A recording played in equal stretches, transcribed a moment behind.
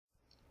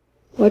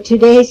Well,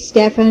 today,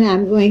 Stefan,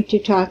 I'm going to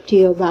talk to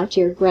you about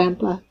your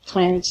grandpa,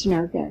 Clarence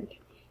Nordgaard,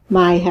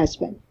 my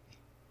husband,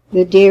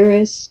 the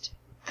dearest,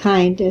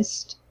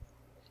 kindest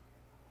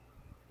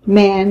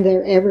man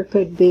there ever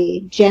could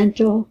be,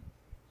 gentle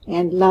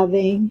and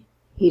loving.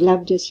 He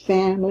loved his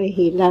family,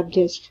 he loved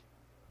his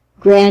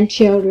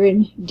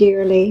grandchildren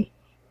dearly,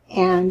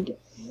 and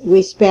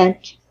we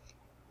spent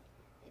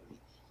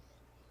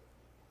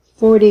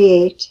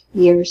 48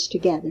 years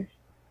together.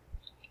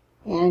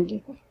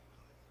 And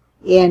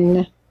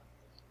in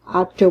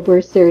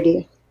October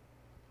 30th,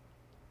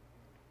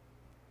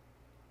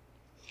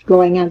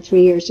 going on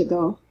 3 years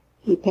ago,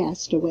 he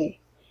passed away.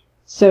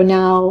 So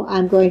now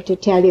I'm going to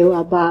tell you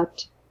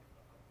about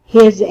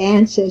his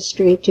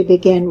ancestry to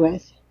begin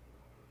with.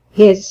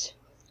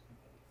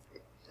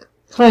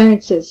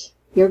 Clarence's,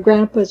 your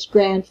grandpa's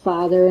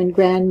grandfather and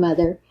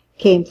grandmother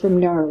came from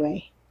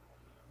Norway.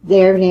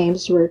 Their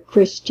names were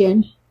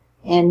Christian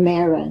and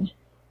Maren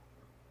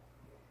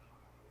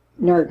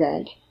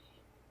Nordgaard.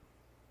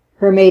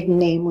 Her maiden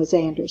name was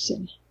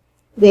Anderson.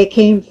 They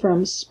came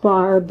from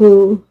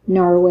Sparbu,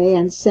 Norway,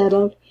 and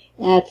settled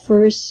at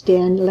first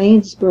in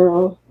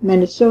Lanesboro,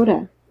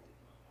 Minnesota.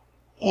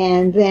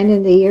 And then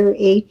in the year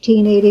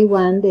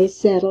 1881, they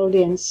settled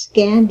in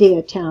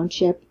Scandia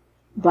Township,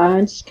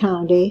 Barnes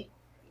County,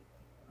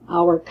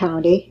 our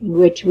county in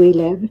which we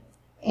live,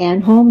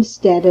 and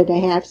homesteaded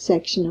a half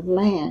section of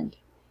land.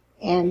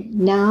 And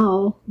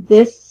now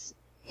this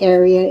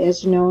area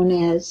is known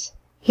as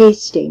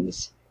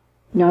Hastings,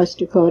 North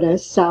Dakota,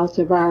 south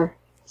of our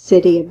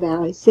city of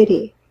Valley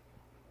City.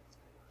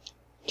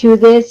 To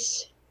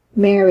this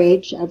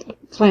marriage of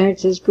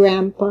Clarence's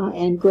grandpa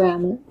and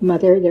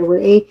grandmother, there were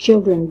 8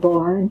 children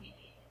born,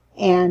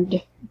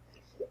 and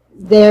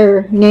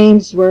their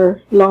names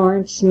were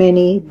Lawrence,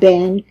 Minnie,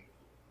 Ben,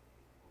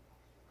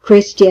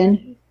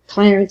 Christian,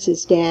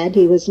 Clarence's dad.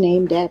 He was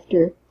named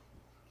after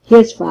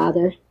his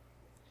father.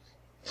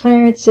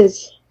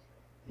 Clarence's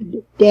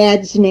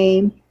dad's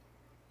name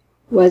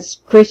was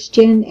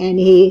Christian, and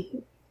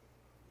he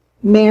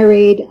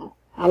married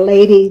a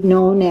lady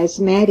known as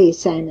Maddie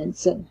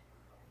Simonson.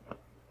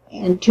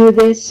 And to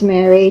this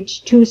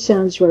marriage, 2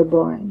 sons were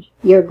born,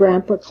 your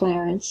grandpa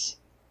Clarence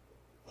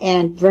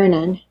and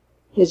Vernon,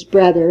 his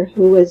brother,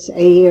 who was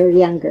a year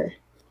younger.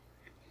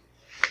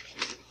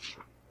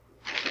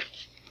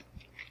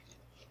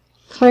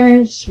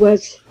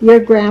 Your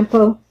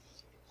grandpa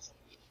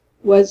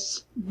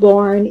was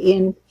born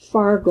in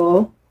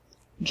Fargo,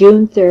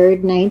 June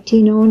 3rd,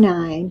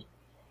 1909,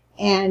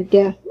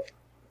 and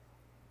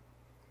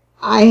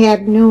I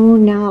have no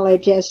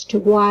knowledge as to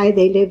why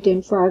they lived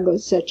in Fargo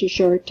such a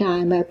short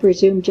time. I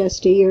presume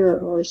just a year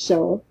or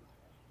so.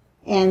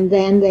 And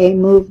then they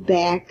moved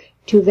back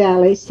to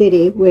Valley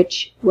City,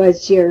 which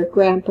was your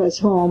grandpa's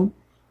home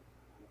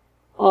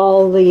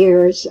all the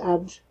years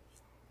of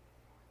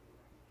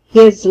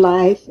his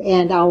life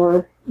and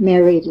our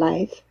married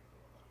life.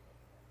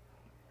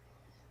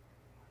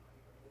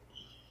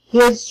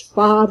 His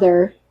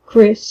father,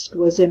 Chris,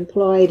 was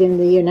employed in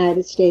the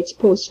United States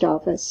Post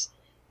Office,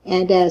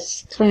 and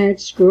as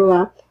Clarence grew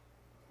up,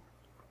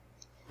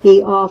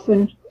 he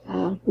often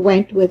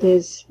went with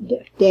his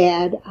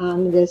dad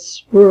on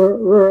this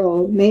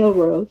rural mail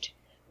route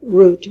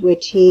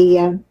which he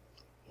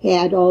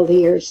had all the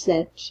years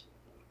that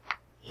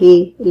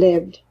he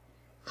lived.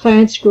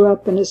 Clarence grew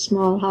up in a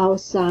small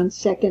house on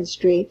 2nd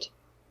Street,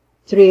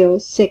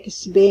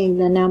 306 being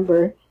the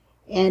number,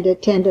 and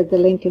attended the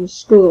Lincoln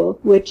School,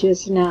 which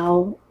is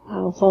now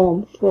a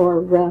home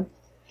for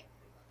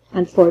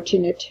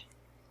unfortunate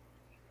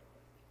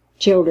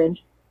children.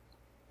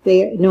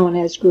 They are known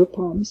as group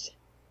homes.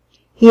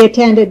 He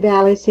attended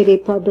Valley City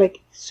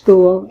Public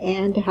School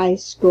and high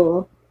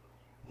school,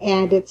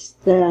 and it's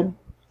the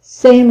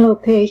same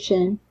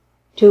location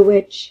to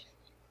which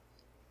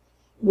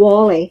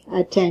Wally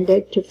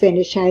attended to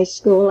finish high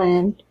school,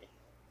 and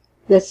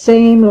the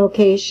same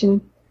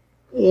location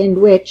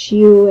in which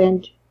you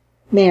and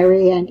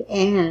Mary and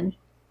Anne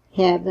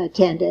have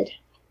attended.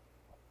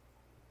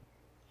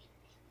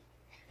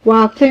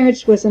 While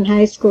Clarence was in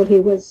high school,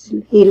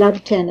 he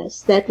loved tennis.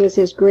 That was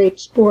his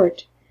great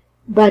sport.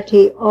 But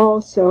he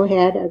also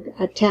had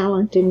a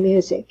talent in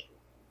music,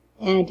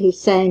 and he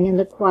sang in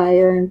the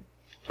choir and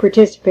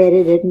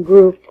participated in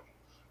group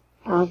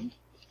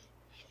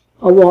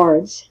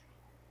awards.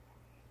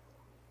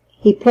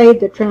 He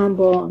played the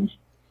trombone,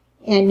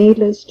 and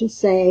needless to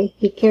say,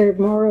 he cared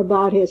more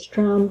about his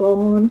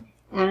trombone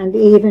and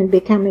even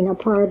becoming a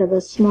part of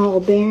a small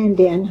band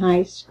in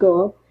high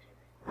school,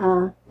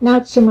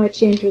 not so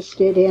much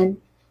interested in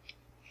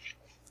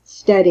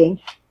studying.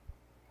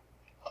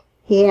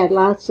 He had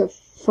lots of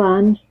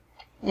fun,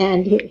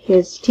 and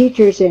his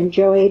teachers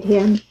enjoyed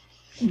him,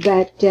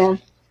 but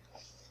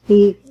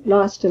he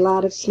lost a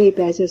lot of sleep,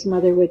 as his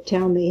mother would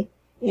tell me,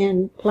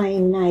 in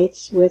playing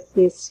nights with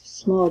this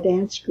small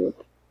dance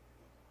group.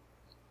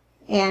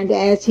 And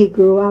as he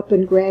grew up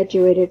and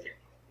graduated,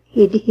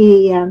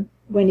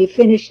 when he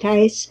finished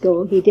high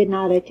school, he did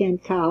not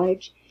attend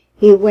college.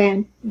 He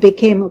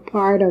became a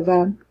part of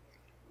a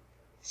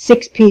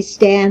 6-piece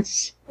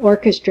dance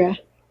orchestra,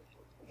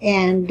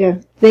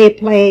 and they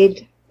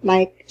played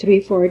like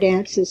 3-4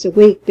 dances a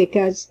week,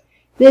 because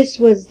this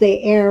was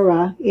the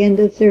era in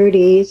the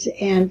 30s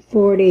and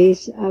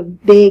 40s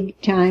of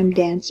big-time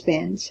dance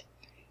bands.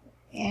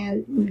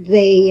 And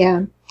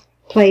they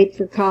played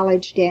for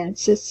college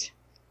dances.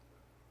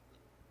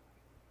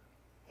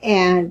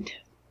 And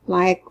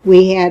like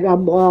we had a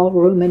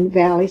ballroom in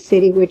Valley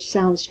City, which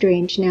sounds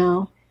strange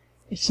now,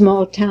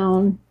 small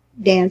town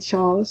dance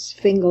halls,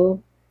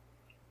 Fingal,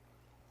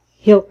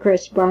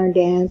 Hillcrest Barn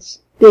Dance,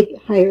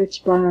 Big Heights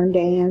Barn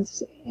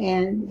Dance,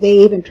 and they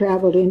even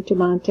traveled into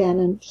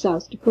Montana and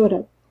South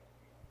Dakota.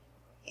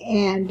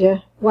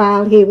 And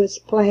while he was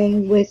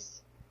playing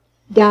with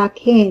Doc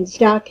Haynes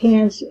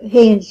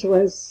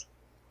was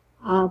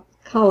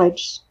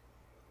college,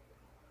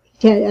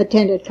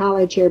 attended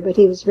college here, but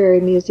he was very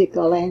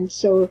musical, and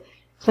so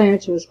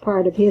Clarence was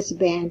part of his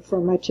band for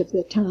much of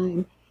the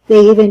time. They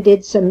even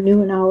did some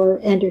noon-hour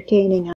entertaining